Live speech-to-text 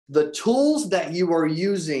the tools that you are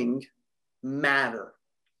using matter.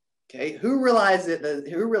 Okay. Who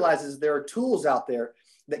realizes there are tools out there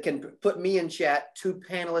that can put me in chat, 2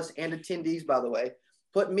 panelists and attendees, by the way,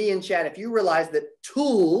 put me in chat. If you realize that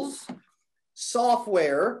tools,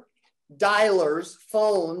 software, dialers,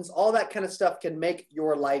 phones, all that kind of stuff can make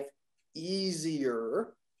your life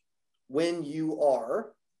easier when you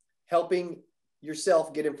are helping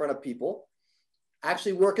yourself get in front of people,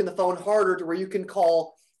 actually working the phone harder to where you can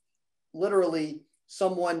call literally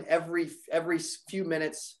someone every few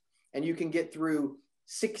minutes and you can get through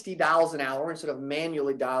 60 dials an hour instead of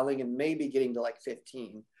manually dialing and maybe getting to like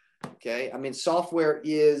 15. Okay. I mean, software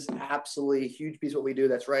is absolutely a huge piece of what we do.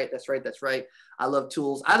 That's right. That's right. That's right. I love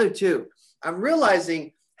tools. I do too. I'm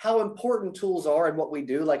realizing how important tools are in what we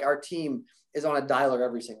do. Like our team is on a dialer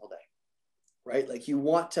every single day, right? Like you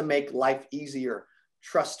want to make life easier.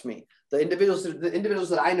 Trust me. The individuals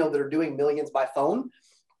that I know that are doing millions by phone,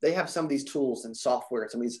 they have some of these tools and software,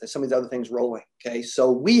 some of these other things rolling. Okay.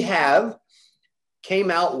 So we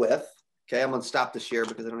came out with, okay, I'm going to stop the share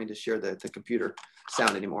because I don't need to share the computer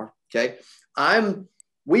sound anymore. Okay.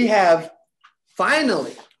 We have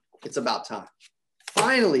finally, it's about time,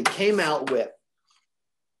 finally came out with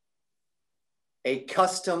a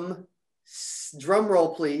custom drum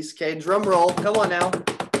roll, please. Okay. Drum roll. Come on now.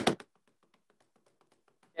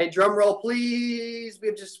 Okay. Drum roll, please.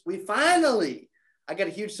 We finally, I got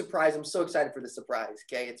a huge surprise. I'm so excited for this surprise.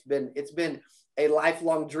 Okay. It's been a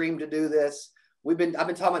lifelong dream to do this. I've been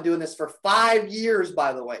talking about doing this for 5 years,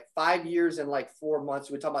 by the way, 5 years and like 4 months.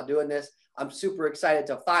 We're talking about doing this. I'm super excited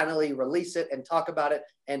to finally release it and talk about it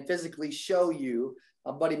and physically show you.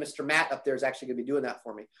 My buddy, Mr. Matt up there is actually going to be doing that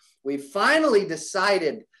for me. We finally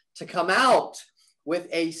decided to come out with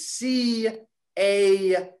a CA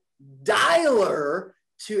dialer,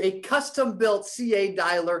 to a custom built CA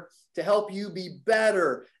dialer to help you be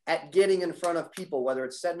better at getting in front of people, whether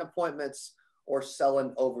it's setting appointments or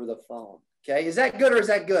selling over the phone. Okay, is that good or is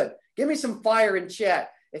that good? Give me some fire in chat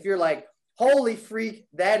if you're like, holy freak,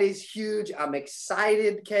 that is huge. I'm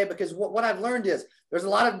excited, okay, because what I've learned is there's a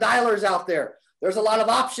lot of dialers out there. There's a lot of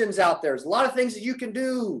options out there. There's a lot of things that you can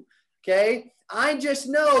do, okay? I just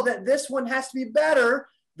know that this one has to be better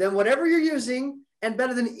than whatever you're using and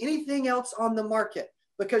better than anything else on the market,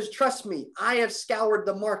 because trust me, I have scoured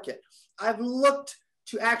the market. I've looked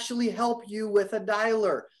to actually help you with a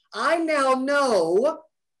dialer. I now know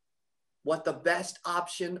what the best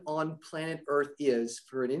option on planet Earth is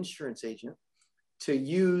for an insurance agent to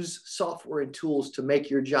use software and tools to make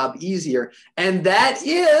your job easier. And that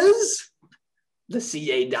is the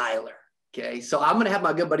CA dialer. Okay. So I'm going to have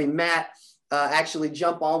my good buddy, Matt, actually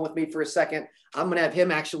jump on with me for a second. I'm going to have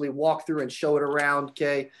him actually walk through and show it around.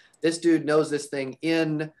 Okay. This dude knows this thing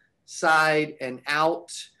inside and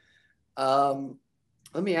out.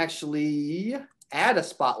 Let me actually add a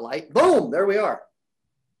spotlight. Boom. There we are.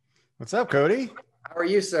 What's up, Cody? How are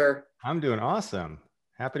you, sir? I'm doing awesome.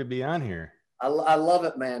 Happy to be on here. I love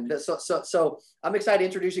it, man. So I'm excited to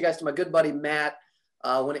introduce you guys to my good buddy, Matt.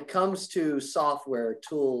 When it comes to software,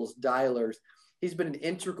 tools, dialers, he's been an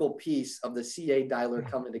integral piece of the CA dialer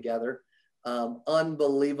coming together.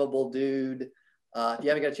 Unbelievable dude. If you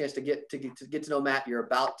haven't got a chance to get to know Matt, you're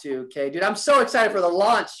about to. Okay, dude, I'm so excited for the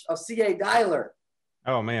launch of CA dialer.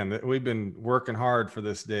 Oh man, we've been working hard for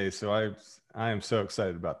this day, so I am so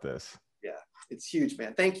excited about this. Yeah, it's huge,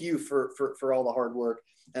 man. Thank you for all the hard work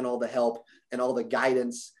and all the help and all the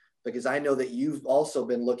guidance, because I know that you've also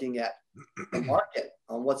been looking at the market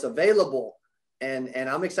on what's available, and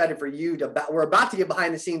I'm excited for you we're about to get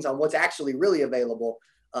behind the scenes on what's actually really available,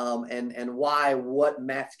 and why what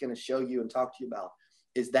Matt's going to show you and talk to you about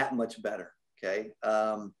is that much better. Okay.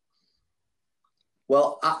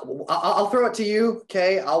 Well, I'll throw it to you.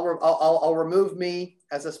 Okay. I'll remove me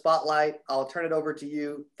as a spotlight. I'll turn it over to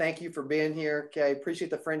you. Thank you for being here. Okay. Appreciate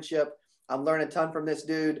the friendship. I'm learning a ton from this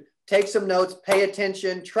dude. Take some notes, pay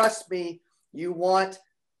attention. Trust me, you want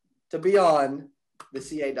to be on the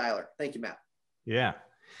CA dialer. Thank you, Matt. Yeah.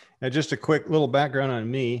 Now, just a quick little background on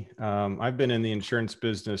me. I've been in the insurance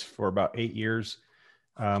business for about 8 years.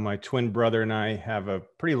 My twin brother and I have a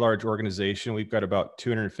pretty large organization. We've got about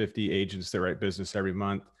 250 agents that write business every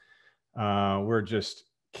month. We're just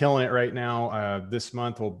killing it right now. This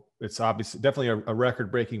month, it's obviously definitely a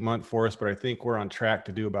record-breaking month for us, but I think we're on track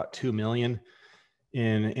to do about 2 million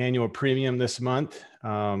in annual premium this month.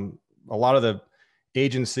 A lot of the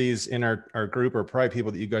agencies in our group are probably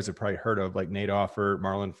people that you guys have probably heard of, like Nate Offer,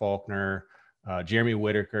 Marlon Faulkner, Jeremy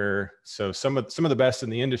Whitaker. So some of the best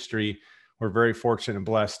in the industry. We're very fortunate and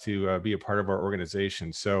blessed to be a part of our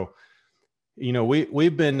organization. So, you know,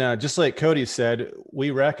 we've been, just like Cody said, we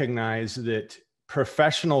recognize that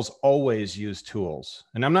professionals always use tools.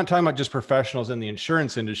 And I'm not talking about just professionals in the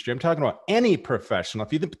insurance industry. I'm talking about any professional.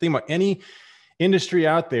 If you think about any industry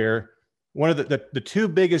out there, one of the two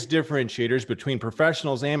biggest differentiators between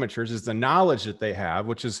professionals and amateurs is the knowledge that they have,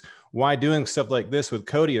 which is why doing stuff like this with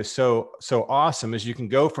Cody is so awesome, is you can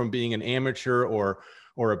go from being an amateur or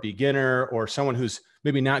a beginner or someone who's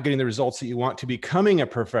maybe not getting the results that you want to becoming a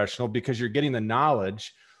professional because you're getting the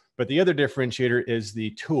knowledge. But the other differentiator is the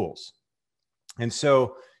tools. And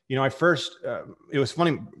so, I first, it was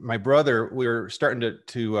funny, my brother, we were starting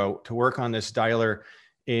to work on this dialer,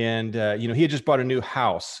 and, he had just bought a new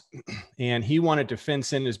house and he wanted to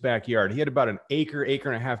fence in his backyard. He had about an acre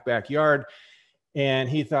and a half backyard. And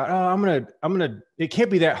he thought, oh, it can't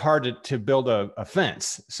be that hard to build a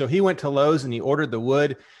fence. So he went to Lowe's and he ordered the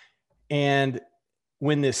wood. And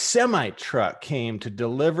when this semi truck came to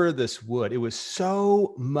deliver this wood, it was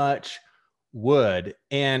so much wood.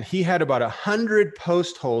 And he had about 100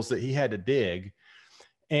 post holes that he had to dig.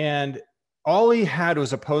 And all he had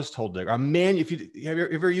was a post hole digger. If you have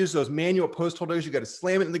ever used those manual post hole diggers, you got to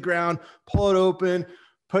slam it in the ground, pull it open,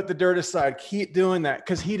 put the dirt aside, keep doing that,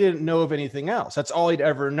 because he didn't know of anything else. That's all he'd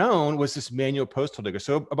ever known was this manual post hole digger.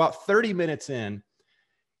 So about 30 minutes in,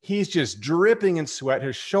 he's just dripping in sweat.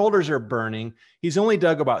 His shoulders are burning. He's only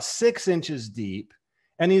dug about 6 inches deep.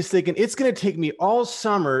 And he's thinking, it's going to take me all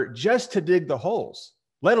summer just to dig the holes,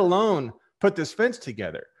 let alone put this fence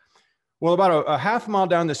together. Well, about a half mile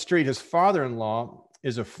down the street, his father-in-law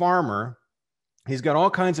is a farmer. He's got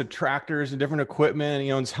all kinds of tractors and different equipment.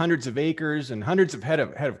 He owns hundreds of acres and hundreds of head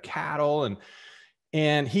of cattle.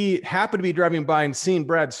 And he happened to be driving by and seeing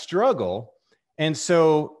Brad struggle. And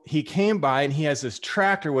so he came by and he has this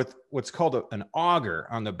tractor with what's called an auger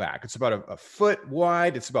on the back. It's about a foot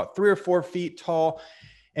wide. It's about 3 or 4 feet tall.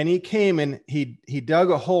 And he came and he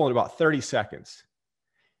dug a hole in about 30 seconds.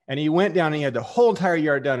 And he went down and he had the whole entire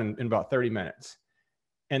yard done in about 30 minutes.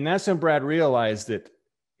 And that's when Brad realized that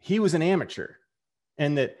he was an amateur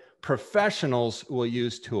and that professionals will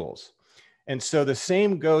use tools. And so the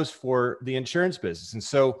same goes for the insurance business. And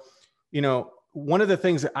so, one of the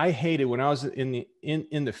things that I hated when I was in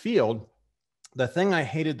the field, the thing I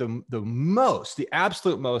hated the most, the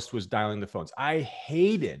absolute most, was dialing the phones. I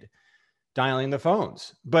hated dialing the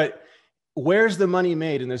phones. But where's the money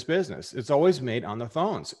made in this business? It's always made on the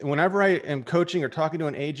phones. Whenever I am coaching or talking to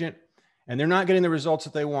an agent and they're not getting the results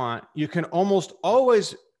that they want, you can almost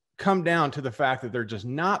always come down to the fact that they're just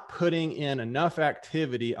not putting in enough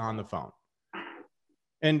activity on the phone.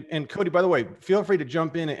 And Cody, by the way, feel free to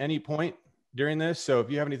jump in at any point during this. So if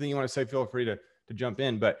you have anything you want to say, feel free to jump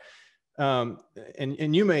in. But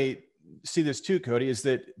and you may see this too, Cody, is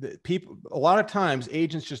that people, a lot of times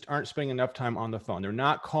agents just aren't spending enough time on the phone. They're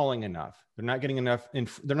not calling enough. They're not getting enough.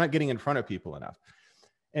 They're not getting in front of people enough.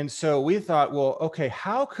 And so we thought, well, okay,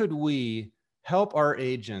 how could we help our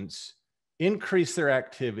agents increase their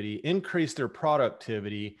activity, increase their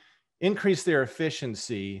productivity, increase their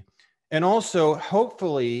efficiency, and also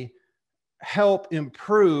hopefully help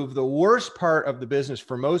improve the worst part of the business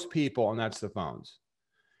for most people, and that's the phones.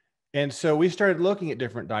 And so we started looking at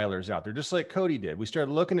different dialers out there, just like Cody did. We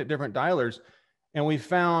started looking at different dialers, and we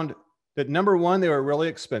found that, number one, they were really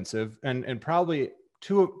expensive and probably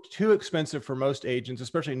too expensive for most agents,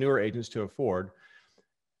 especially newer agents, to afford.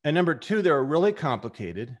 And number two, they were really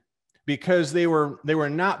complicated because they were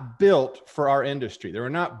not built for our industry. They were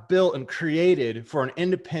not built and created for an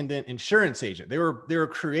independent insurance agent. They were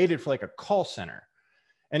created for like a call center.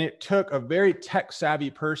 And it took a very tech savvy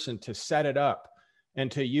person to set it up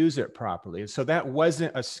and to use it properly. And so that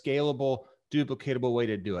wasn't a scalable, duplicatable way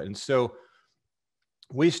to do it. And so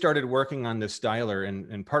we started working on this dialer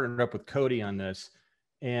and partnered up with Cody on this.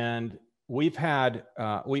 And we've had,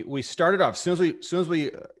 we started off, as soon as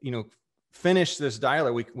we finished this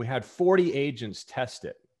dialer, we had 40 agents test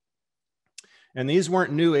it. And these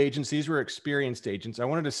weren't new agents. These were experienced agents. I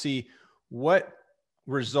wanted to see what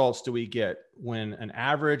results do we get when an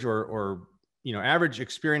average or average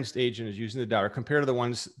experienced agent is using the dialer compared to the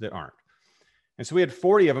ones that aren't. And so we had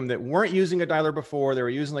 40 of them that weren't using a dialer before. They were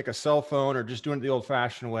using like a cell phone or just doing it the old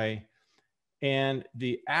fashioned way. And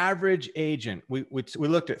the average agent, we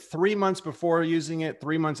looked at 3 months before using it,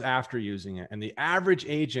 3 months after using it. And the average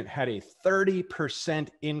agent had a 30%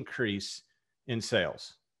 increase in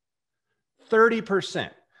sales. 30%. Wow.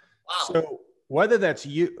 So whether that's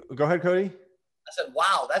you, go ahead, Cody. I said,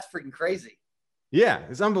 wow, that's freaking crazy. Yeah,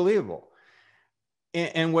 it's unbelievable.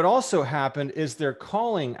 And what also happened is their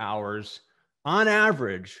calling hours on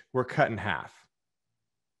average were cut in half.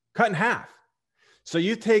 Cut in half. So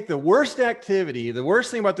you take the worst activity, the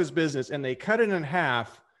worst thing about this business, and they cut it in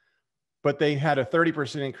half, but they had a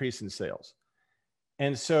 30% increase in sales.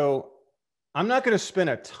 And so I'm not going to spend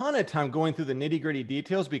a ton of time going through the nitty gritty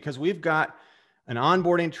details because we've got an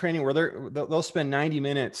onboarding training where they'll spend 90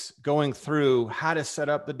 minutes going through how to set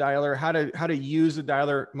up the dialer, how to use the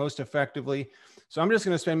dialer most effectively. So I'm just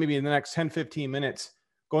going to spend maybe the next 10, 15 minutes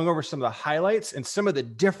going over some of the highlights and some of the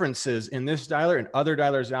differences in this dialer and other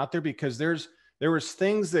dialers out there, because there was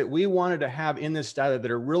things that we wanted to have in this dialer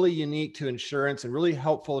that are really unique to insurance and really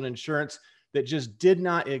helpful in insurance that just did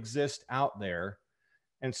not exist out there.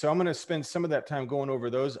 And so I'm going to spend some of that time going over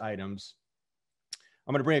those items.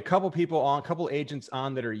 I'm going to bring a couple people on, a couple agents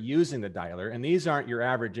on that are using the dialer. And these aren't your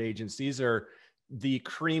average agents. These are the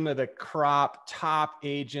cream of the crop, top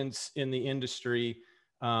agents in the industry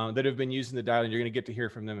that have been using the dialer. And you're going to get to hear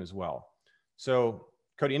from them as well. So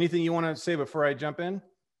Cody, anything you want to say before I jump in?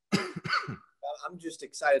 I'm just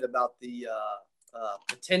excited about the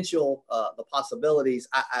potential, the possibilities.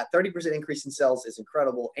 30% increase in sales is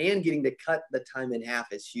incredible, and getting to cut the time in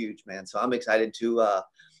half is huge, man. So I'm excited to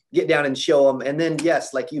get down and show them. And then,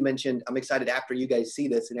 yes, like you mentioned, I'm excited after you guys see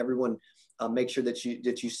this and everyone make sure that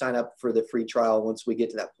you sign up for the free trial once we get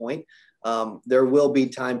to that point. There will be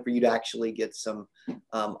time for you to actually get some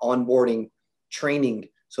onboarding training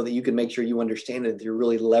so that you can make sure you understand it, that you're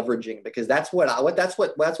really leveraging, because that's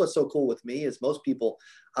what's so cool with me is most people,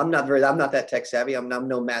 I'm not that tech savvy. I'm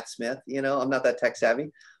no Matt Smith, I'm not that tech savvy.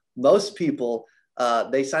 Most people,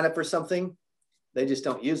 they sign up for something, they just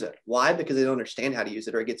don't use it. Why? Because they don't understand how to use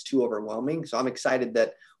it, or it gets too overwhelming. So I'm excited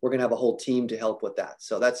that we're going to have a whole team to help with that.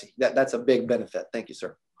 So that's a big benefit. Thank you,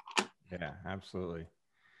 sir. Yeah, absolutely.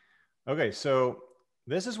 Okay. So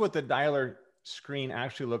this is what the dialer screen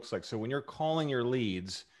actually looks like. So when you're calling your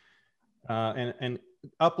leads and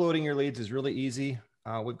uploading your leads is really easy.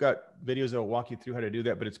 We've got videos that will walk you through how to do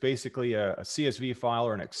that, but it's basically a CSV file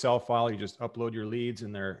or an Excel file. You just upload your leads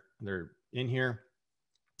and they're in here.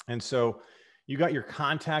 And so you got your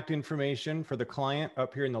contact information for the client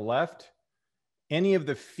up here in the left, any of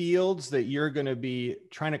the fields that you're going to be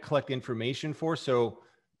trying to collect information for. So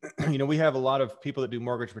we have a lot of people that do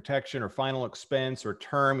mortgage protection or final expense or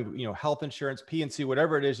term, health insurance, P&C,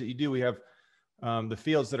 whatever it is that you do. We have the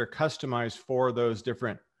fields that are customized for those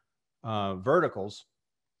different verticals.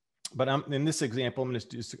 But in this example,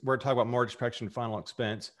 we're talking about mortgage protection and final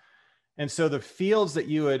expense. And so the fields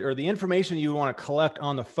that or the information you want to collect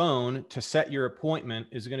on the phone to set your appointment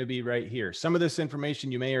is going to be right here. Some of this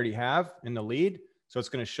information you may already have in the lead, so it's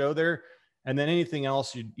going to show there. And then anything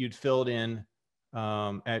else you'd filled in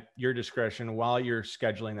at your discretion while you're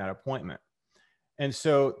scheduling that appointment. And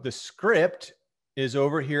so the script is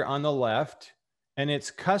over here on the left, and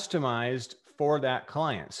it's customized for that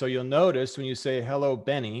client. So you'll notice when you say, hello,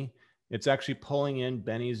 Benny, it's actually pulling in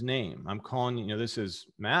Benny's name. I'm calling you, this is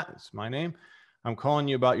Matt, it's my name. I'm calling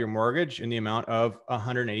you about your mortgage in the amount of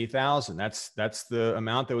 $180,000. That's the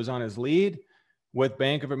amount that was on his lead with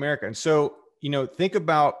Bank of America. And so, think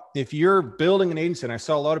about if you're building an agency, and I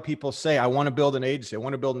saw a lot of people say, I want to build an agency. I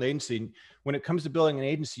want to build an agency. When it comes to building an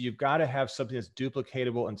agency, you've got to have something that's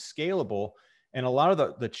duplicatable and scalable. And a lot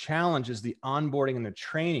of the challenge is the onboarding and the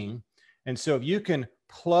training. And so if you can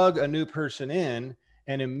plug a new person in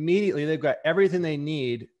and immediately they've got everything they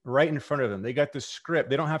need right in front of them, they got the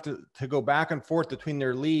script. They don't have to go back and forth between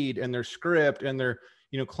their lead and their script and their,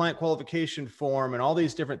 client qualification form and all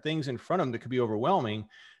these different things in front of them that could be overwhelming.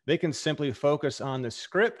 They can simply focus on the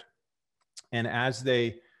script. And as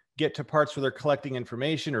they get to parts where they're collecting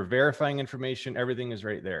information or verifying information, everything is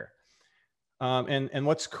right there. And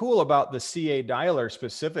what's cool about the CA dialer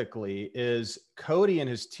specifically is Cody and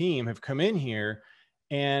his team have come in here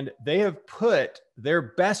and they have put their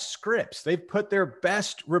best scripts. They've put their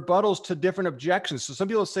best rebuttals to different objections. So some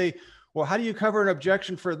people say, well, how do you cover an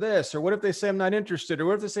objection for this? Or what if they say, I'm not interested? Or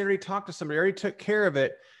what if they say, I already talked to somebody, I already took care of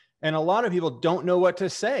it? And a lot of people don't know what to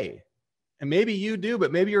say. And maybe you do,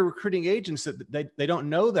 but maybe you're recruiting agents that they don't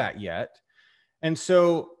know that yet. And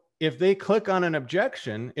so if they click on an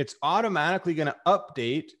objection, it's automatically going to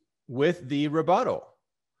update with the rebuttal.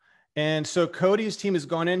 And so Cody's team has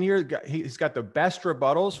gone in here. He's got the best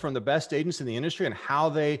rebuttals from the best agents in the industry and how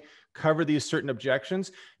they cover these certain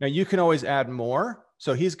objections. Now you can always add more.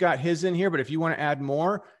 So he's got his in here, but if you want to add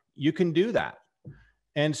more, you can do that.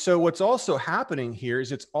 And so what's also happening here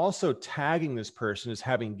is it's also tagging this person as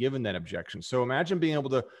having given that objection. So imagine being able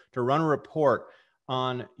to run a report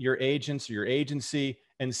on your agents or your agency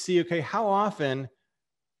and see, okay, how often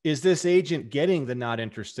is this agent getting the not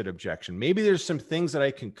interested objection? Maybe there's some things that I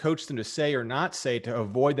can coach them to say or not say to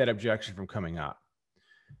avoid that objection from coming up.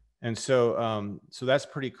 And so, so that's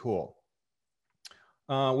pretty cool.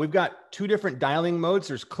 We've got two different dialing modes.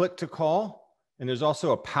 There's click to call, and there's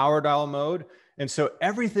also a power dial mode. And so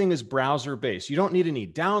everything is browser based. You don't need any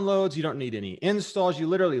downloads. You don't need any installs. You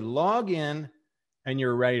literally log in and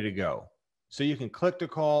you're ready to go. So you can click to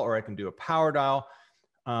call, or I can do a power dial.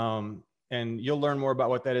 And you'll learn more about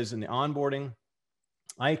what that is in the onboarding.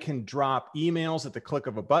 I can drop emails at the click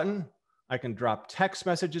of a button. I can drop text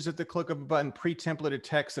messages at the click of a button, pre-templated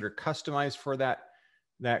texts that are customized for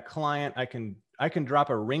that client. I can drop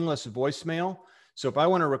a ringless voicemail. So if I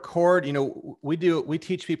want to record, we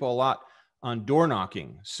teach people a lot on door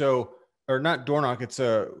knocking. So, or not door knock, it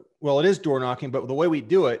is door knocking, but the way we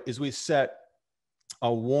do it is we set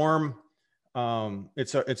a warm,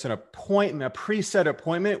 it's an appointment, a preset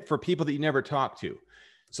appointment for people that you never talk to.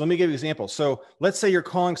 So let me give you an example. So let's say you're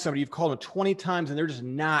calling somebody, you've called them 20 times and they're just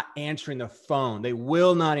not answering the phone. They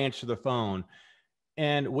will not answer the phone.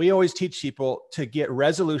 And we always teach people to get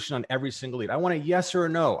resolution on every single lead. I want a yes or a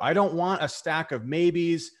no. I don't want a stack of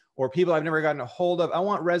maybes or people I've never gotten a hold of. I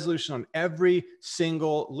want resolution on every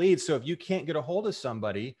single lead. So if you can't get a hold of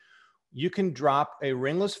somebody, you can drop a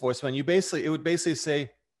ringless voicemail. And it would basically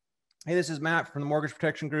say, hey, this is Matt from the Mortgage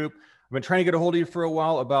Protection Group. I've been trying to get a hold of you for a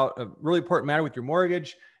while about a really important matter with your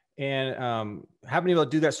mortgage, and haven't been able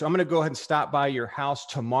to do that. So I'm going to go ahead and stop by your house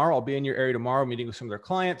tomorrow. I'll be in your area tomorrow, meeting with some of their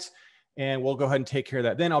clients, and we'll go ahead and take care of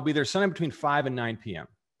that. Then I'll be there sometime between 5 and 9 p.m.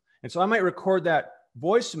 And so I might record that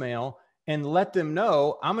voicemail and let them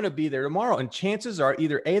know I'm going to be there tomorrow. And chances are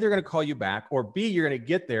either A, they're going to call you back, or B, you're going to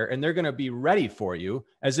get there and they're going to be ready for you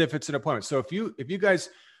as if it's an appointment. So if you guys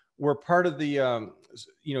were part of the,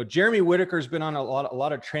 Jeremy Whitaker's been on a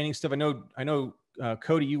lot of training stuff. I know,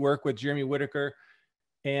 Cody, you work with Jeremy Whitaker,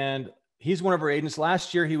 and he's one of our agents.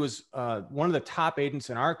 Last year, he was one of the top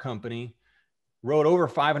agents in our company, wrote over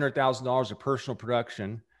 $500,000 of personal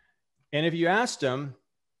production. And if you asked him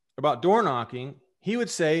about door knocking, he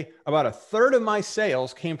would say about a third of my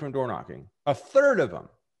sales came from door knocking, a third of them.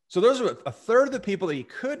 So those are a third of the people that he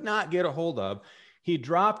could not get a hold of. He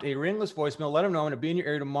dropped a ringless voicemail, let him know I'm going to be in your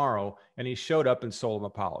area tomorrow, and he showed up and sold him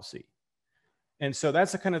a policy. And so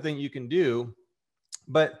that's the kind of thing you can do.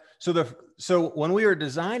 But so when we were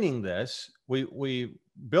designing this, we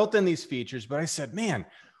built in these features, but I said, man,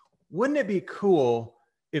 wouldn't it be cool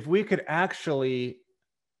if we could actually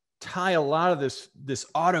tie a lot of this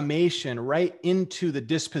automation right into the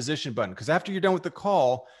disposition button? Because after you're done with the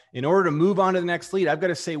call, in order to move on to the next lead, I've got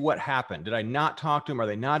to say what happened. Did I not talk to them? Are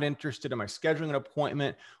they not interested? Am I scheduling an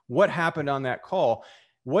appointment? What happened on that call?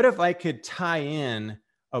 What if I could tie in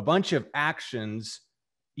a bunch of actions?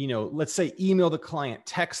 Let's say email the client,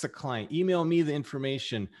 text the client, email me the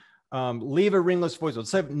information, leave a ringless voicemail.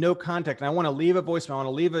 Let's have no contact. And I want to leave a voicemail. I want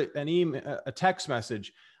to leave an email, a text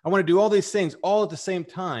message. I want to do all these things all at the same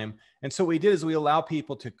time. And so what we did is we allow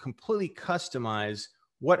people to completely customize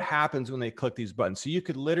what happens when they click these buttons. So you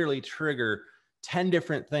could literally trigger 10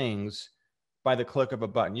 different things by the click of a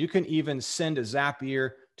button. You can even send a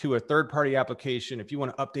Zapier to a third-party application. If you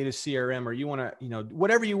want to update a CRM, or you want to,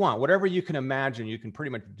 whatever you want, whatever you can imagine, you can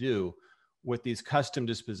pretty much do with these custom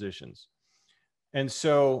dispositions. And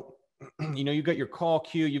so, you've got your call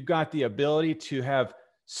queue. You've got the ability to have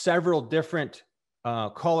several different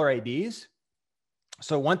caller IDs.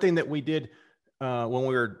 So one thing that we did when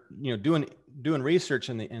we were doing research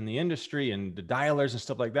in the industry and the dialers and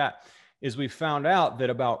stuff like that is we found out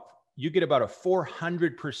that you get about a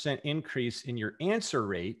 400% increase in your answer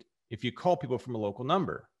rate if you call people from a local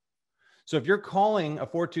number. So if you're calling a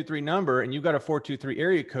 423 number and you've got a 423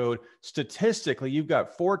 area code, statistically, you've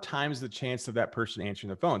got 4 times the chance of that person answering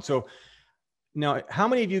the phone. So now, how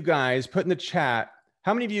many of you guys, put in the chat,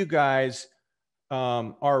 how many of you guys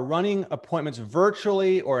are running appointments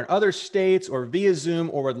virtually or in other states or via Zoom,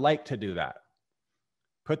 or would like to do that?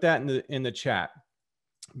 Put that in the chat.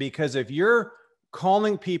 Because if you're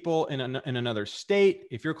calling people in another state,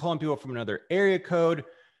 if you're calling people from another area code,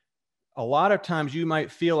 a lot of times you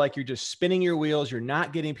might feel like you're just spinning your wheels. You're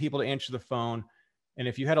not getting people to answer the phone. And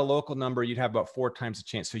if you had a local number, you'd have about 4 times the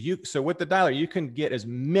chance. So with the dialer, you can get as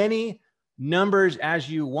many numbers as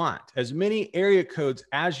you want, as many area codes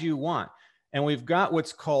as you want. And we've got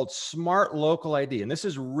what's called Smart Local ID. And this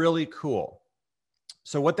is really cool.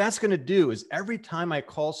 So what that's going to do is every time I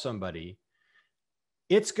call somebody,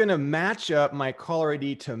 it's going to match up my caller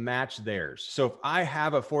ID to match theirs. So if I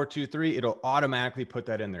have a 423, it'll automatically put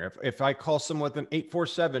that in there. If I call someone with an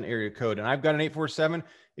 847 area code and I've got an 847,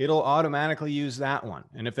 it'll automatically use that one.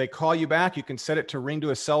 And if they call you back, you can set it to ring to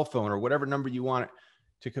a cell phone or whatever number you want it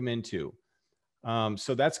to come into.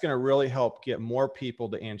 So that's going to really help get more people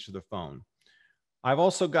to answer the phone. I've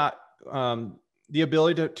also got the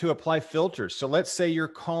ability to apply filters. So let's say you're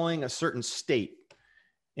calling a certain state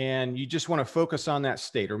and you just want to focus on that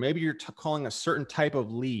state, or maybe you're calling a certain type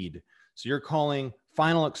of lead. So you're calling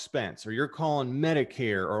final expense, or you're calling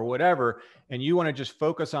Medicare or whatever, and you want to just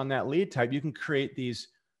focus on that lead type, you can create these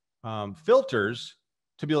filters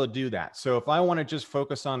to be able to do that. So if I want to just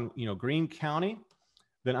focus on, Greene County,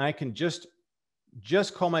 then I can just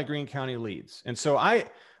call my Greene County leads. And so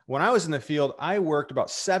when I was in the field, I worked about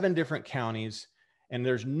 7 different counties, and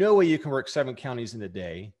there's no way you can work 7 counties in a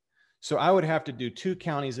day. So I would have to do 2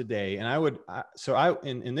 counties a day. And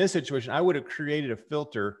in this situation, I would have created a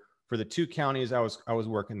filter for the 2 counties I was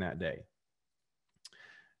working that day.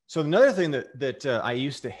 So another thing that I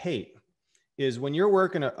used to hate is when you're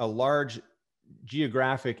working a large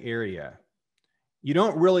geographic area, you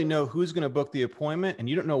don't really know who's going to book the appointment, and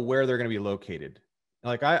you don't know where they're going to be located.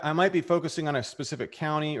 Like I might be focusing on a specific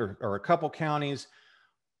county or a couple counties,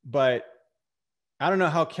 but I don't know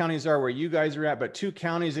how counties are where you guys are at, but 2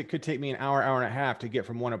 counties, it could take me an hour, hour and a half to get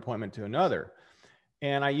from one appointment to another.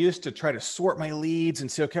 And I used to try to sort my leads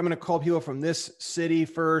and say, okay, I'm going to call people from this city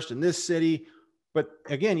first and this city. But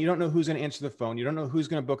again, you don't know who's going to answer the phone. You don't know who's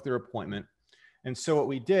going to book their appointment. And so what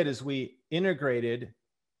we did is we integrated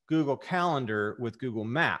Google Calendar with Google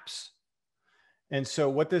Maps. And so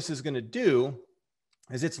what this is going to do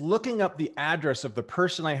is it's looking up the address of the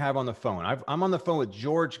person I have on the phone. I'm on the phone with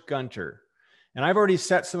George Gunter, and I've already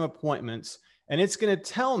set some appointments, and it's going to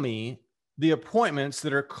tell me the appointments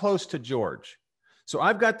that are close to George. So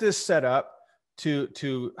I've got this set up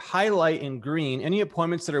to highlight in green any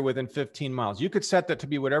appointments that are within 15 miles. You could set that to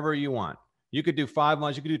be whatever you want. You could do 5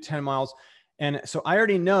 miles, you could do 10 miles. And so I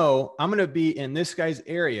already know I'm going to be in this guy's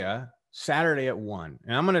area Saturday at 1.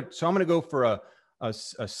 And I'm going to go for a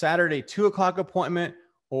Saturday 2 o'clock appointment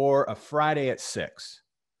or a Friday at 6.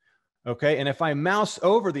 Okay. And if I mouse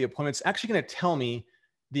over the appointment, it's actually going to tell me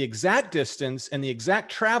the exact distance and the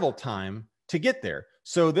exact travel time to get there.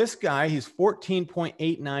 So this guy, he's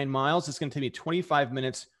 14.89 miles. It's going to take me 25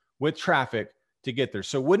 minutes with traffic to get there.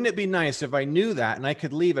 So wouldn't it be nice if I knew that and I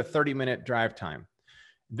could leave a 30-minute drive time?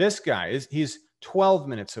 This guy he's 12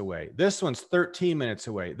 minutes away. This one's 13 minutes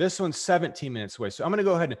away. This one's 17 minutes away. So I'm going to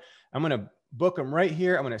go ahead and I'm going to book them right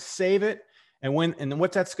here. I'm going to save it. And then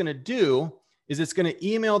what that's going to do is it's going to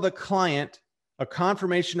email the client a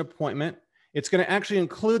confirmation appointment. It's going to actually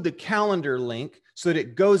include the calendar link so that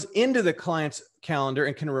it goes into the client's calendar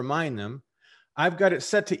and can remind them. I've got it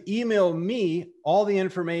set to email me all the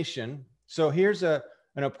information. So here's an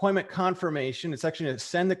appointment confirmation. It's actually going to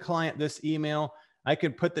send the client this email. I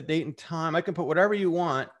can put the date and time. I can put whatever you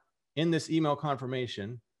want in this email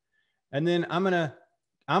confirmation. And then I'm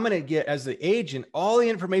going to get, as the agent, all the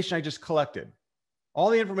information I just collected. All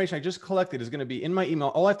the information I just collected is going to be in my email.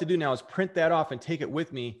 All I have to do now is print that off and take it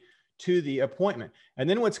with me to the appointment. And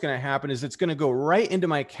then what's going to happen is it's going to go right into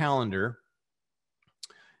my calendar,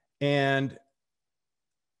 and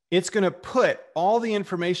it's going to put all the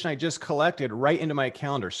information I just collected right into my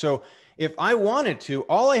calendar. So if I wanted to,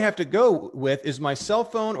 all I have to go with is my cell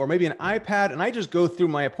phone or maybe an iPad, and I just go through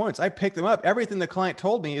my appointments. I pick them up. Everything the client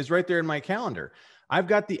told me is right there in my calendar. I've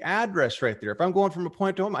got the address right there. If I'm going from a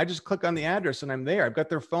point to home, I just click on the address and I'm there. I've got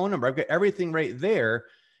their phone number. I've got everything right there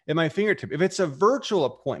at my fingertip. If it's a virtual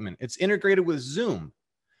appointment, it's integrated with Zoom.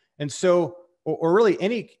 And so, or really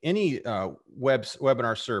any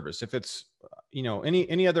webinar service, if it's,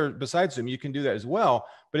 any other besides Zoom, you can do that as well,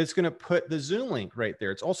 but it's going to put the Zoom link right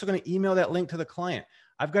there. It's also going to email that link to the client.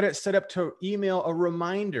 I've got it set up to email a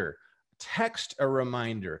reminder, text a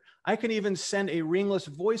reminder. I can even send a ringless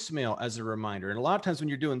voicemail as a reminder. And a lot of times when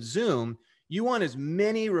you're doing Zoom, you want as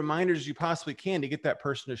many reminders as you possibly can to get that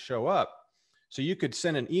person to show up. So you could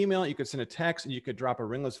send an email, you could send a text, and you could drop a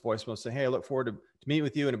ringless voicemail, say, hey, I look forward to meet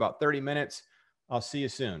with you in about 30 minutes. I'll see you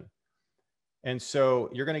soon. And so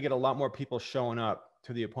you're going to get a lot more people showing up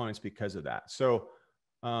to the appointments because of that. So,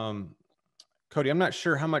 Cody, I'm not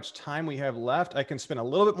sure how much time we have left. I can spend a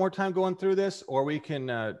little bit more time going through this, or we can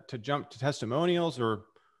to jump to testimonials, or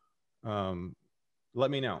let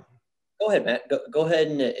me know. Go ahead, Matt. Go ahead,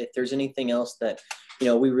 and if there's anything else that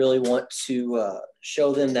we really want to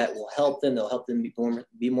show them that will help them, they'll help them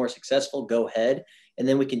be more successful, go ahead, and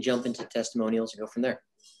then we can jump into testimonials and go from there.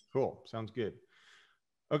 Cool. Sounds good.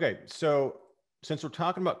 Okay, so since we're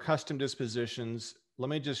talking about custom dispositions, let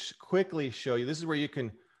me just quickly show you. This is where you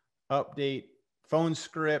can update phone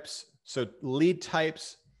scripts. So lead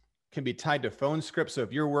types can be tied to phone scripts. So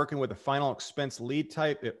if you're working with a final expense lead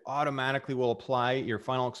type, it automatically will apply your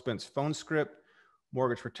final expense phone script.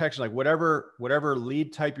 Mortgage protection, like whatever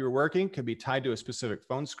lead type you're working can be tied to a specific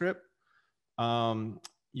phone script.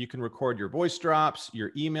 You can record your voice drops,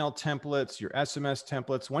 your email templates, your SMS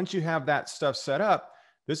templates. Once you have that stuff set up,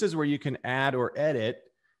 this is where you can add or edit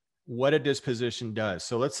what a disposition does.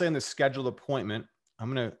 So let's say in the scheduled appointment,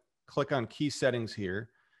 I'm going to click on key settings here,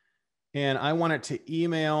 and I want it to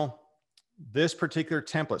email this particular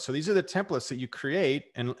template. So these are the templates that you create,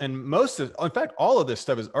 and most of, in fact, all of this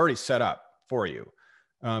stuff is already set up for you,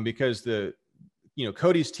 because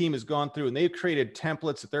Cody's team has gone through and they've created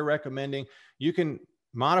templates that they're recommending. You can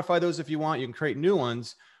modify those if you want. You can create new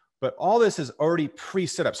ones, but all this is already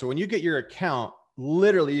pre-set up. So when you get your account,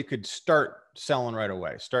 literally you could start selling right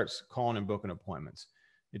away, start calling and booking appointments.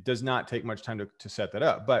 It does not take much time to set that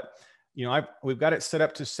up, but we've got it set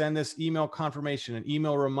up to send this email confirmation, an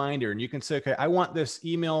email reminder. And you can say, okay, I want this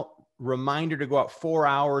email reminder to go out 4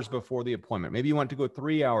 hours before the appointment. Maybe you want it to go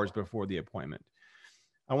 3 hours before the appointment.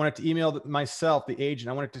 I want it to email myself, the agent.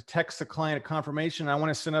 I want it to text the client a confirmation. I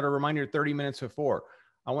want to send out a reminder 30 minutes before.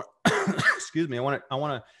 I want, excuse me. I want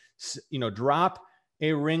to, drop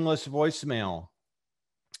a ringless voicemail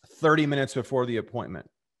 30 minutes before the appointment.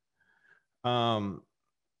 I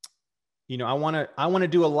want to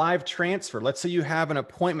do a live transfer. Let's say you have an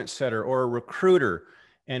appointment setter or a recruiter,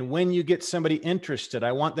 and when you get somebody interested,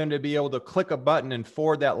 I want them to be able to click a button and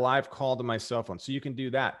forward that live call to my cell phone. So you can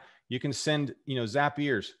do that. You can send, zap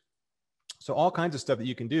ears. So all kinds of stuff that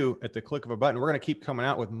you can do at the click of a button. We're going to keep coming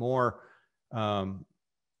out with more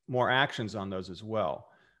actions on those as well.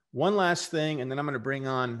 One last thing, and then I'm going to bring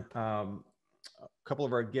on a couple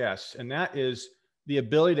of our guests, and that is the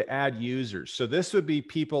ability to add users. So this would be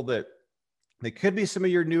people that they could be some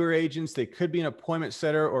of your newer agents. They could be an appointment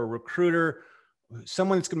setter or a recruiter,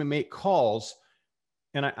 someone that's going to make calls.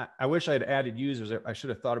 And I wish I had added users. I should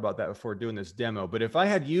have thought about that before doing this demo. But if I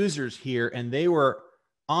had users here and they were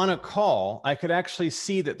on a call, I could actually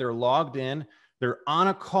see that they're logged in, they're on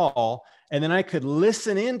a call, and then I could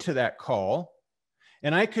listen into that call,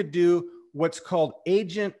 and I could do what's called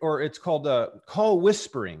it's called call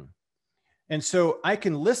whispering. And so I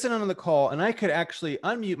can listen on the call, and I could actually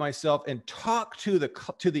unmute myself and talk to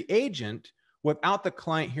the agent without the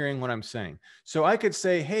client hearing what I'm saying. So I could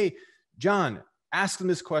say, hey, John, ask him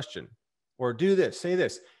this question, or do this, say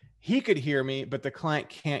this. He could hear me, but the client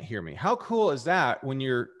can't hear me. How cool is that when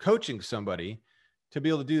you're coaching somebody to be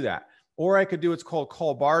able to do that? Or I could do what's called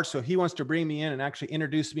call barge. So he wants to bring me in and actually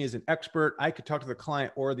introduce me as an expert. I could talk to the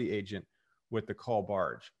client or the agent with the call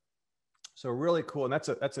barge. So really cool. And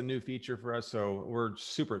that's a new feature for us. So we're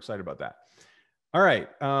super excited about that. All right.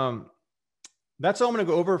 That's all I'm going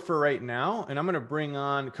to go over for right now. And I'm going to bring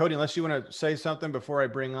on Cody, unless you want to say something before I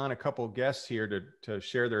bring on a couple of guests here to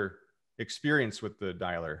share their experience with the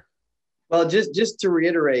dialer. Well, just to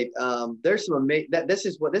reiterate, there's some amazing, this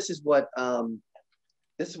is some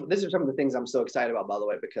of the things I'm so excited about, by the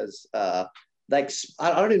way, because I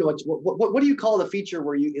don't even know what do you call the feature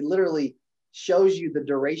where it literally shows you the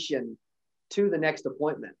duration to the next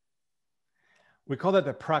appointment? We call that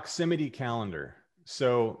the proximity calendar.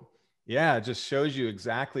 So yeah, it just shows you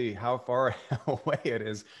exactly how far away it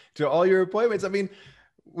is to all your appointments. I mean,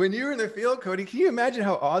 when you were in the field, Cody, can you imagine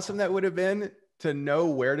how awesome that would have been to know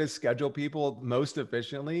where to schedule people most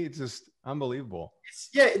efficiently? It's just unbelievable.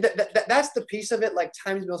 That's the piece of it. Like,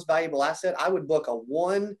 time's most valuable asset. I would book a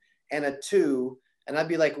 1 and a 2, and I'd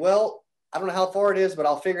be like, well, I don't know how far it is, but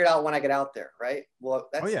I'll figure it out when I get out there. Right. Well,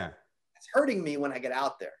 it's hurting me when I get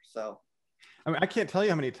out there. So, I mean, I can't tell you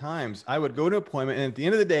how many times I would go to an appointment, and at the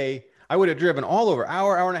end of the day, I would have driven all over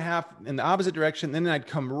hour and a half in the opposite direction. Then I'd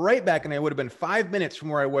come right back, and I would have been 5 minutes from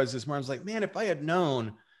where I was this morning. I was like, man, if I had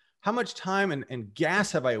known how much time and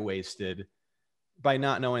gas have I wasted by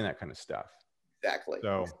not knowing that kind of stuff. Exactly.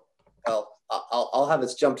 So, well, I'll have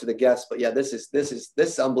us jump to the guests, but yeah, this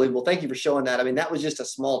is unbelievable. Thank you for showing that. I mean, that was just a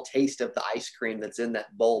small taste of the ice cream that's in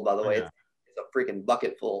that bowl, by the way. Yeah. It's a freaking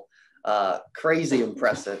bucket full. Crazy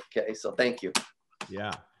impressive. Okay. So thank you.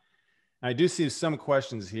 Yeah. I do see some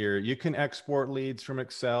questions here. You can export leads from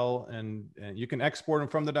Excel, and you can export them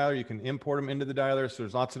from the dialer. You can import them into the dialer. So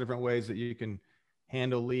there's lots of different ways that you can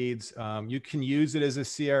handle leads. You can use it as a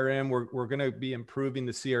CRM. We're going to be improving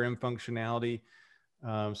the CRM functionality.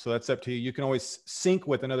 So that's up to you. You can always sync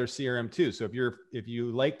with another CRM too. So if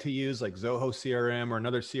you like to use like Zoho CRM or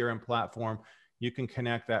another CRM platform, you can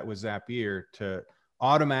connect that with Zapier to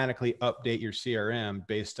automatically update your CRM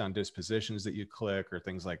based on dispositions that you click or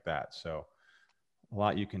things like that. So a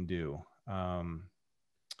lot you can do. All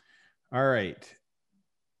right.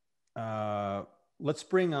 Let's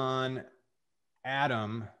bring on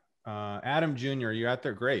Adam. Adam Jr., you're out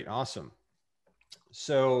there. Great. Awesome.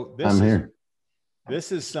 So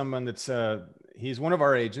this is someone that's, he's one of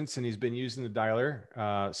our agents, and he's been using the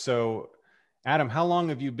dialer. So Adam, how long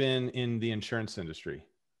have you been in the insurance industry?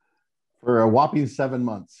 For a whopping 7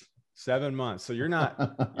 months. 7 months. So you're not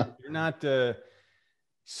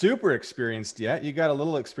super experienced yet. You got a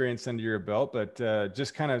little experience under your belt, but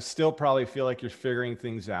just kind of still probably feel like you're figuring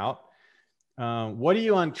things out. What are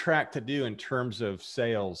you on track to do in terms of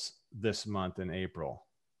sales this month in April?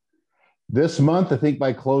 This month, I think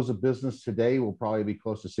by close of business today, we'll probably be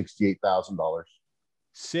close to $68,000.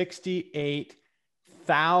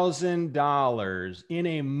 $68,000 in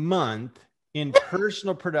a month in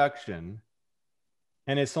personal production,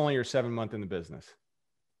 and it's only your 7th month in the business.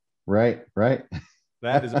 Right.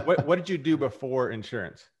 That is what did you do before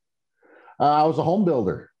insurance? I was a home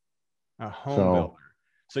builder. A home builder.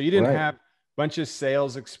 So you didn't right. have a bunch of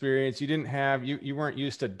sales experience. You didn't have you weren't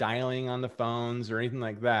used to dialing on the phones or anything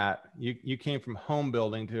like that. You came from home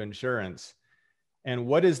building to insurance. And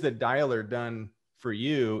what has the dialer done for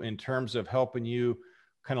you in terms of helping you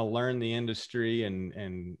kind of learn the industry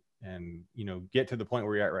and get to the point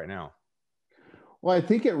where you're at right now? Well, I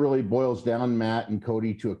think it really boils down, Matt and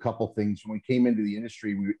Cody, to a couple things. When we came into the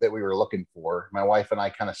industry that we were looking for, my wife and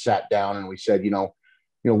I kind of sat down and we said,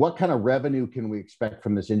 what kind of revenue can we expect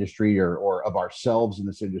from this industry or of ourselves in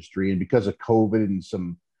this industry? And because of COVID and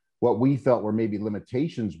some what we felt were maybe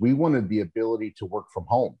limitations, we wanted the ability to work from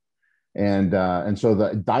home. And so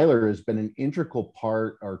the dialer has been an integral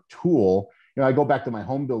part or tool. I go back to my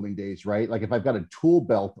home building days, right? Like if I've got a tool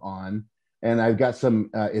belt on and I've got some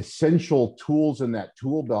essential tools in that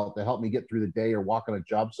tool belt to help me get through the day or walk on a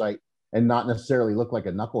job site and not necessarily look like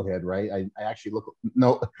a knucklehead, right? I actually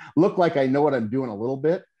look like I know what I'm doing a little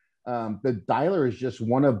bit. The dialer is just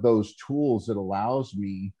one of those tools that allows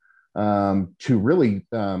me to really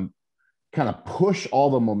kind of push all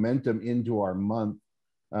the momentum into our month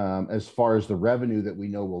as far as the revenue that we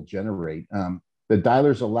know will generate. The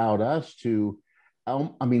dialers allowed us to, I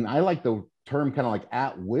like the term kind of like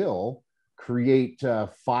at will, create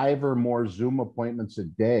 5 or more Zoom appointments a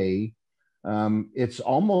day. It's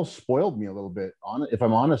almost spoiled me a little bit, if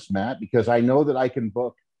I'm honest, Matt, because I know that I can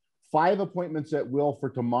book 5 appointments at will for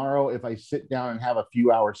tomorrow if I sit down and have a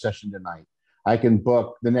few hour session tonight. I can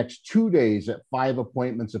book the next 2 days at 5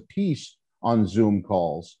 appointments apiece on Zoom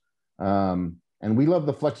calls. And we love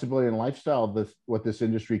the flexibility and lifestyle of what this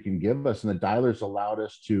industry can give us. And the dialers allowed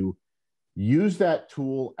us to use that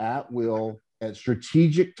tool at will at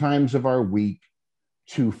strategic times of our week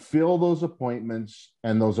to fill those appointments,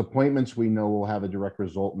 and those appointments we know will have a direct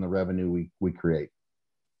result in the revenue we create.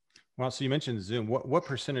 Well, so you mentioned Zoom. What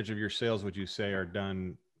percentage of your sales would you say are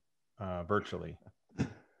done virtually?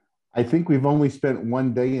 I think we've only spent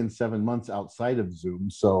 1 day in 7 months outside of Zoom,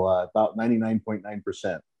 so about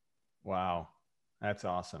 99.9%. Wow, that's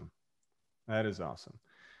awesome. That is awesome.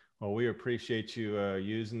 Well, we appreciate you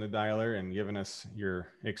using the dialer and giving us your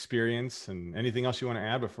experience. And anything else you want to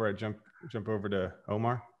add before I jump over to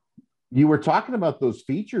Omar? You were talking about those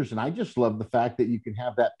features, and I just love the fact that you can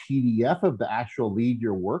have that PDF of the actual lead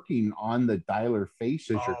you're working on the dialer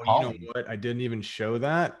face as you're calling. You know what? I didn't even show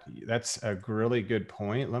that. That's a really good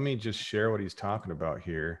point. Let me just share what he's talking about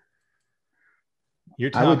here.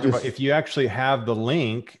 You're talking about if you actually have the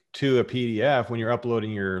link to a PDF when you're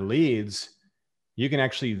uploading your leads, you can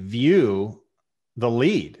actually view the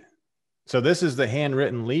lead. So this is the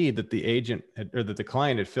handwritten lead that the agent or that the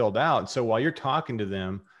client had filled out. So while you're talking to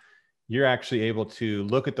them, you're actually able to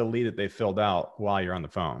look at the lead that they filled out while you're on the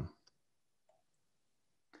phone.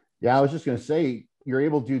 Yeah, I was just going to say, you're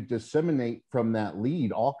able to disseminate from that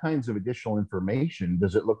lead all kinds of additional information.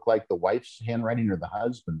 Does it look like the wife's handwriting or the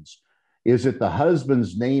husband's? Is it the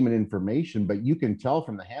husband's name and information? But you can tell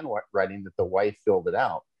from the handwriting that the wife filled it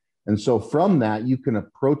out. And so from that, you can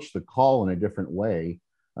approach the call in a different way.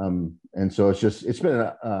 And so it's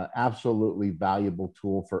been an absolutely valuable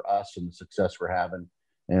tool for us and the success we're having.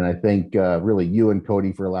 And I thank really you and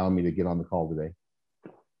Cody for allowing me to get on the call today.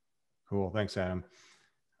 Cool. Thanks, Adam.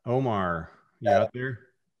 Omar, you out there?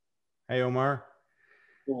 Hey, Omar.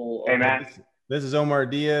 Cool. Hey, Matt. This is Omar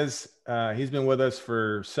Diaz. He's been with us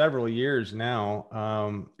for several years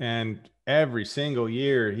now. And every single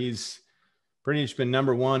year, he's pretty much been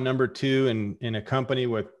number 1, number 2 in a company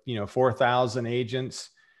with, 4,000 agents.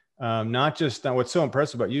 Not just what's so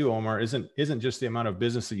impressive about you, Omar, isn't just the amount of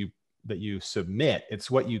business that you submit. It's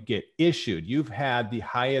what you get issued. You've had the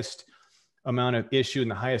highest amount of issue and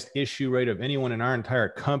the highest issue rate of anyone in our entire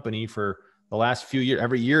company for the last few years.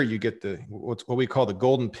 Every year you get what we call the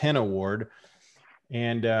Golden Pin Award.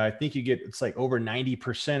 And I think it's like over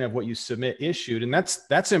 90% of what you submit issued. And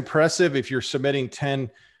that's impressive if you're submitting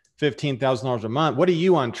 $10,000, $15,000 a month. What are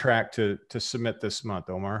you on track to submit this month,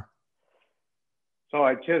 Omar? So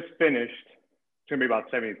I just finished. It's going to be about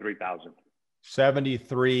 73,000.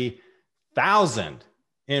 73,000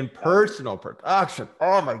 in personal production.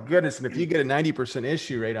 Oh my goodness. And if you get a 90%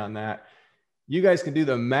 issue rate on that, you guys can do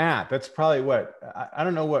the math. That's probably what, I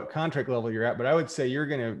don't know what contract level you're at, but I would say you're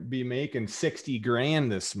going to be making 60 grand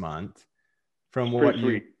this month from what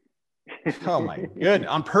you, oh my goodness,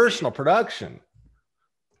 on personal production.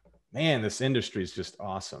 Man, this industry is just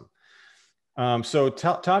awesome. So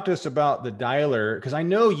talk to us about the dialer, because I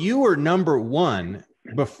know you were number one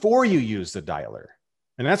before you used the dialer.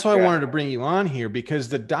 And that's why I wanted to bring you on here, because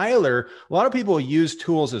the dialer, a lot of people use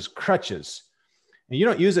tools as crutches, and you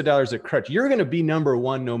don't use the dialer as a crutch. You're going to be number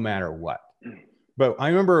one no matter what. But I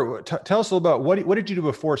remember, tell us a little about what did you do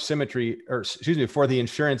before Symmetry, or excuse me, for the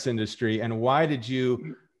insurance industry, and why did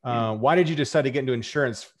you decide to get into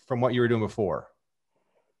insurance from what you were doing before?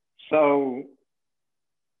 So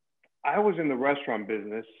I was in the restaurant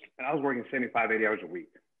business, and I was working 75, 80 hours a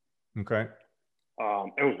week. Okay.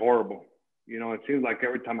 It was horrible. You know, it seemed like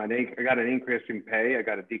every time I got an increase in pay, I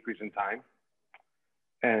got a decrease in time.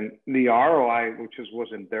 And the ROI, which just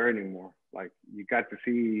wasn't there anymore. Like, you got to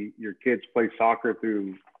see your kids play soccer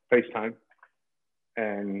through FaceTime,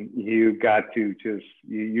 and you got to just,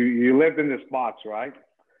 you lived in this box, right?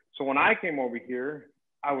 So when I came over here,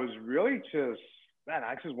 I was really just, man,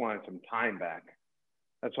 I just wanted some time back.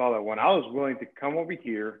 That's all I want. I was willing to come over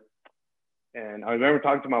here. And I remember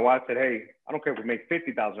talking to my wife, said, hey, I don't care if we make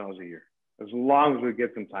 $50,000 a year, as long as we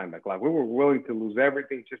get some time back. Like, we were willing to lose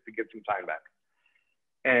everything just to get some time back.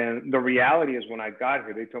 And the reality is, when I got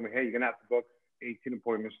here, they told me, hey, you're going to have to book 18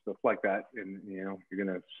 appointments, stuff like that. And, you know, you're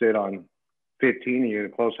going to sit on 15 and you're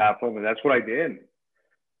going to close half of them. And that's what I did.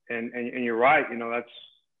 And you're right. You know,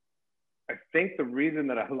 I think the reason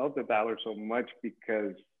that I love the dialer so much,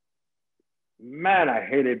 because, man, I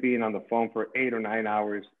hated being on the phone for 8 or 9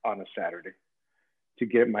 hours on a Saturday to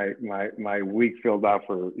get my week filled out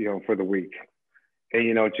for, you know, for the week. And,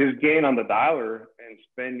 you know, just getting on the dialer and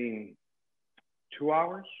spending 2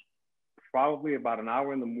 hours, probably about an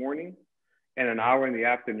hour in the morning and an hour in the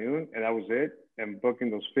afternoon, and that was it, and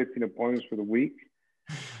booking those 15 appointments for the week.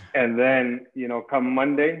 And then, you know, come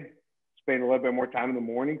Monday, spend a little bit more time in the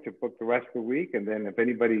morning to book the rest of the week. And then if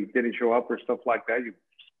anybody didn't show up or stuff like that, you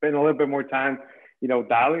spend a little bit more time, you know,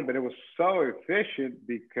 dialing. But it was so efficient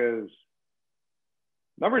because,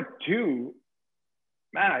 number two,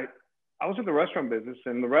 man, I was in the restaurant business,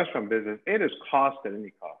 and in the restaurant business, it is cost at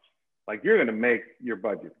any cost. Like, you're going to make your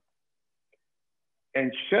budget.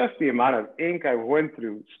 And just the amount of ink I went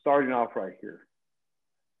through starting off right here,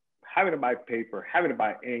 having to buy paper, having to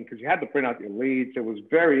buy ink, because you had to print out your leads. It was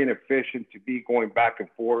very inefficient to be going back and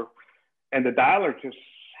forth. And the dialer, just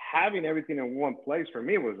having everything in one place, for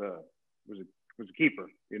me was a keeper.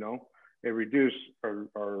 You know, it reduced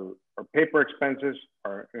our paper expenses.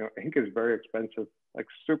 Our, you know, ink is very expensive, like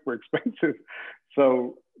super expensive.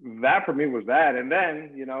 So that for me was that. And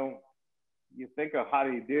then, you know, you think of how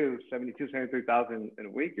do you do 73,000 in a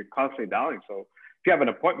week, you're constantly dialing. So if you have an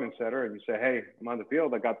appointment setter and you say, hey, I'm on the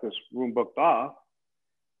field, I got this room booked off.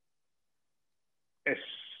 It's,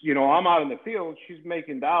 you know, I'm out in the field, she's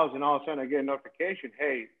making dials, and all of a sudden I get a notification,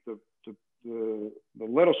 hey, the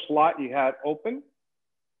little slot you had open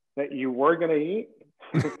that you were going to eat,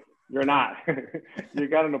 you're not. You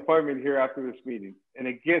got an appointment here after this meeting. And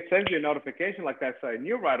it sends you a notification like that. So I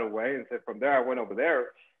knew right away, and said from there I went over there,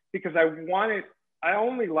 because I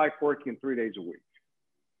only like working 3 days a week.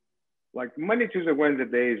 Like Monday, Tuesday, Wednesday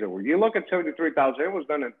days a week. You look at 73,000, it was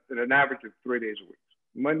done at an average of 3 days a week.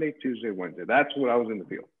 Monday, Tuesday, Wednesday. That's what I was in the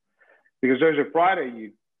field. Because Thursday, Friday,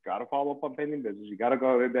 you got to follow up on pending business. You got to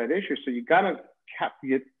go over that issue. So you got to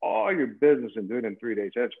get all your business and do it in 3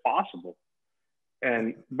 days. That's possible.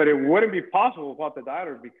 But it wouldn't be possible without the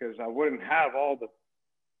dialer, because I wouldn't have all the,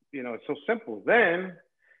 you know, it's so simple. Then,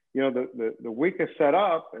 you know, the week is set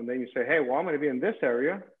up, and then you say, hey, well, I'm going to be in this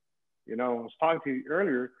area. You know, I was talking to you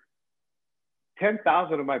earlier,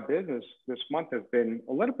 10,000 of my business this month has been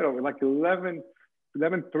a little bit over, like 11.3,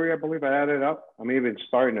 I believe I added up. I'm even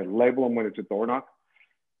starting to label them when it's a door knock.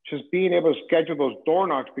 Just being able to schedule those door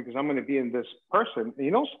knocks, because I'm going to be in this person. And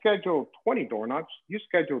you don't schedule 20 door knocks. You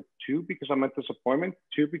schedule 2 because I'm at this appointment,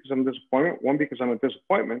 2 because I'm at this appointment, 1 because I'm at this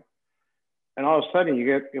appointment. And all of a sudden you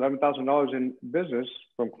get $11,000 in business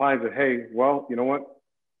from clients that, hey, well, you know what?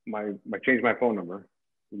 I changed my phone number.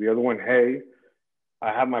 The other one, hey,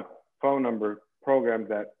 I have my phone number programmed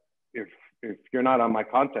that if you're not on my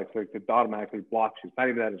contact list, it automatically blocks you. It's not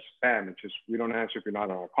even that it's spam. It's just, we don't answer if you're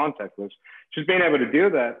not on our contact list. Just being able to do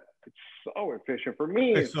that, it's so efficient. For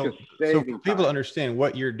me, it's just saving so for people to time. understand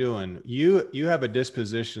what you're doing, you have a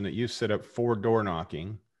disposition that you set up for door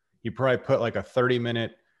knocking. You probably put like a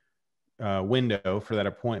 30-minute window for that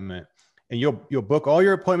appointment, and you'll book all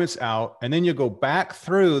your appointments out, and then you'll go back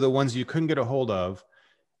through the ones you couldn't get a hold of,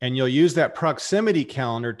 and you'll use that proximity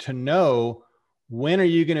calendar to know when are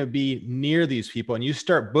you going to be near these people? And you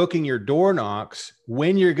start booking your door knocks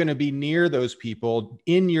when you're going to be near those people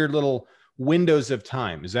in your little windows of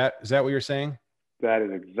time. Is that what you're saying? That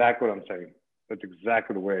is exactly what I'm saying. That's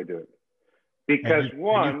exactly the way I do it. Because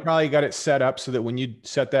you probably got it set up so that when you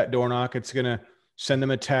set that door knock, it's going to send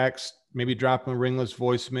them a text, maybe drop them a ringless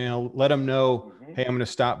voicemail, let them know, hey, I'm going to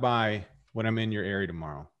stop by when I'm in your area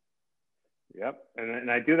tomorrow. Yep.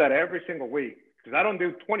 And I do that every single week, because I don't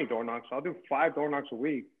do 20 door knocks. I'll do 5 door knocks a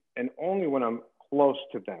week, and only when I'm close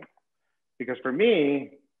to them. Because for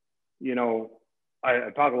me, you know,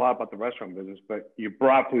 I talk a lot about the restaurant business, but you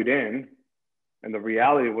brought food in, and the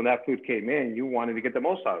reality when that food came in, you wanted to get the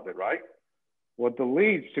most out of it, right? Well, the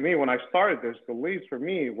leads to me, when I started this, the leads for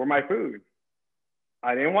me were my food.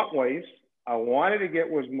 I didn't want waste. I wanted to get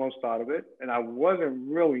what's most out of it, and I wasn't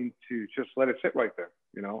willing to just let it sit right there.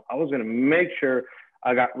 You know, I was going to make sure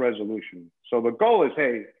I got resolution. So the goal is,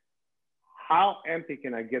 hey, how empty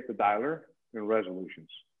can I get the dialer in resolutions?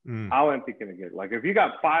 How empty can I get? Like if you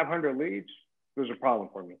got 500 leads, there's a problem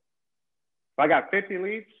for me. If I got 50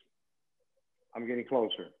 leads, I'm getting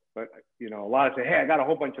closer. But, you know, a lot of say, hey, I got a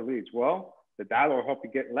whole bunch of leads. Well, the dialer will help you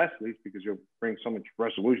get less leads because you'll bring so much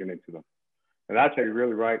resolution into them. And that's how you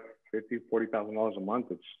really write $50,000, $40,000 a month.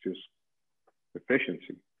 It's just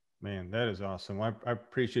efficiency. Man, that is awesome. Well, I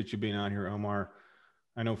appreciate you being on here, Omar.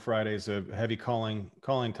 I know Friday's a heavy calling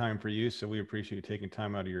time for you, so we appreciate you taking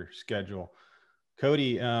time out of your schedule.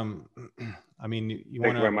 Cody, I mean, Thank you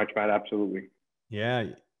very much, Matt. Absolutely. Yeah,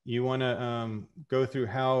 you want to go through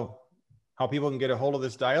how people can get a hold of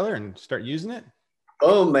this dialer and start using it?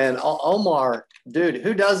 Oh man, Omar, dude,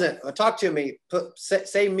 who doesn't? Talk to me.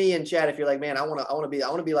 Say me in chat if you're like, man, I want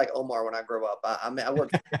to be like Omar when I grow up. I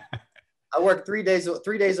work 3 days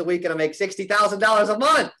a week and I make $60,000 a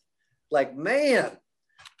month. Like, man.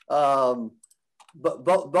 But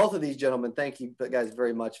both of these gentlemen, thank you guys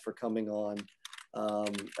very much for coming on.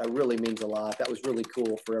 That really means a lot. That was really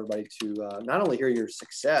cool for everybody to not only hear your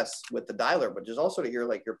success with the dialer, but just also to hear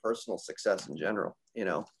like your personal success in general, you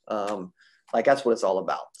know, like that's what it's all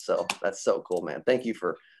about. So that's so cool, man. Thank you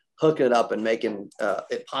for hooking it up and making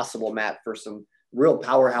it possible, Matt, for some real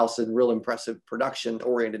powerhouse and real impressive production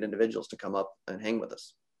oriented individuals to come up and hang with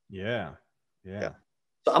us. Yeah.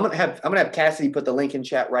 So I'm gonna have Cassidy put the link in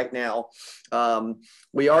chat right now.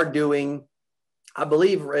 We are doing, I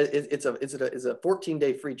believe it's a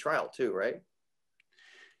 14-day free trial too, right?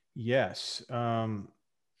 Yes.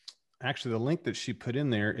 Actually, the link that she put in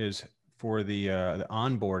there is for the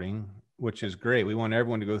onboarding, which is great. We want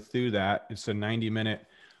everyone to go through that. It's a 90-minute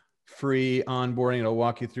free onboarding. It'll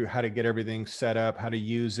walk you through how to get everything set up, how to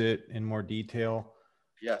use it in more detail.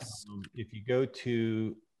 Yes. If you go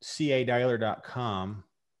to cadialer.com,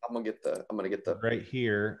 I'm gonna get the right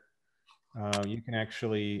here. You can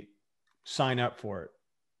actually sign up for it,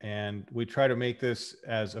 and we try to make this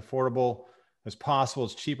as affordable as possible.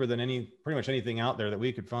 It's cheaper than pretty much anything out there that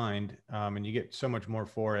we could find, and you get so much more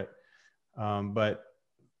for it. But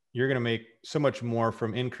you're going to make so much more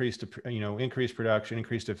from increased production,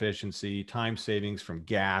 increased efficiency, time savings from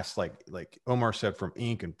gas, like Omar said, from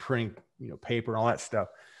ink and printing, paper and all that stuff.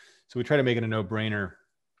 So we try to make it a no-brainer.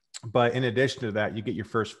 But in addition to that, you get your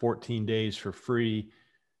first 14 days for free.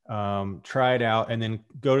 Try it out, and then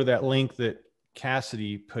go to that link that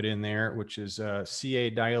Cassidy put in there, which is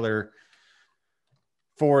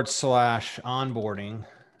cadialer.com/onboarding,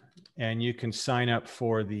 and you can sign up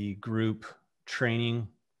for the group training,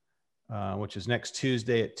 which is next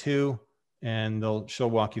Tuesday at 2, and she'll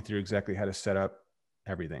walk you through exactly how to set up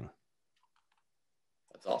everything.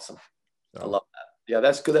 That's awesome. So. I love that. Yeah,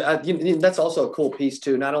 that's good. That's also a cool piece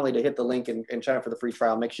too. Not only to hit the link and sign up for the free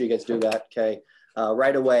trial, make sure you guys do that, okay,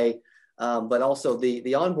 right away. But also the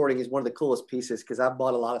onboarding is one of the coolest pieces, because I've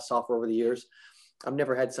bought a lot of software over the years. I've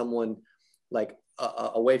never had someone like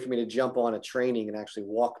a way for me to jump on a training and actually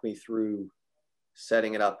walk me through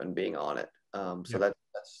setting it up and being on it. So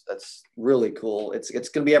that's really cool. It's going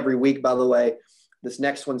to be every week, by the way. This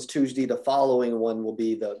next one's Tuesday. The following one will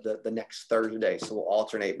be the next Thursday. So we'll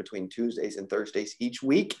alternate between Tuesdays and Thursdays each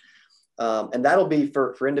week. And that'll be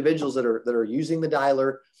for individuals that are using the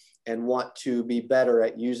dialer and want to be better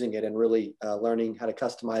at using it and really learning how to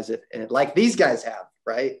customize it. And like these guys have,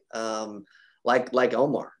 right? Like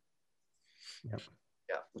Omar. Yep.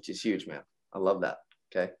 Yeah, which is huge, man. I love that.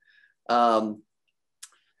 Okay.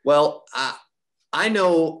 Well, I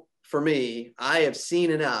know for me, I have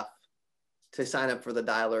seen enough to sign up for the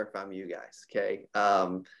dialer if I'm you guys. Okay.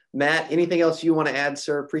 Matt, anything else you want to add,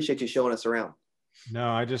 sir? Appreciate you showing us around.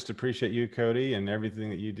 No, I just appreciate you, Cody, and everything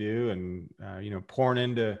that you do, and pouring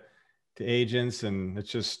into to agents, and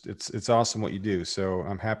it's awesome what you do. So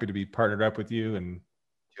I'm happy to be partnered up with you, and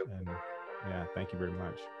yeah, thank you very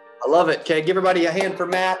much. I love it. Okay, give everybody a hand for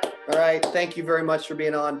Matt. All right, thank you very much for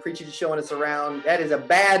being on. Appreciate you showing us around. That is a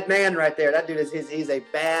bad man right there. That dude he's a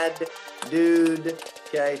bad dude.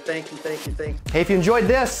 Okay, thank you. Hey, if you enjoyed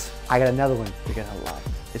this, I got another one you're gonna love.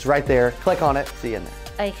 It's right there. Click on it. See you in there.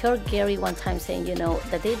 I heard Gary one time saying, you know,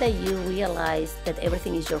 the day that you realize that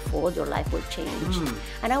everything is your fault, your life will change.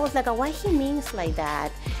 And I was like, why he means like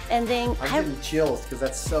that? And then I'm getting chills because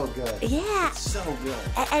that's so good. Yeah. It's so good.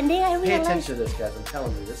 And then I realized. Pay attention to this, guys. I'm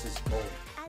telling you, this is gold.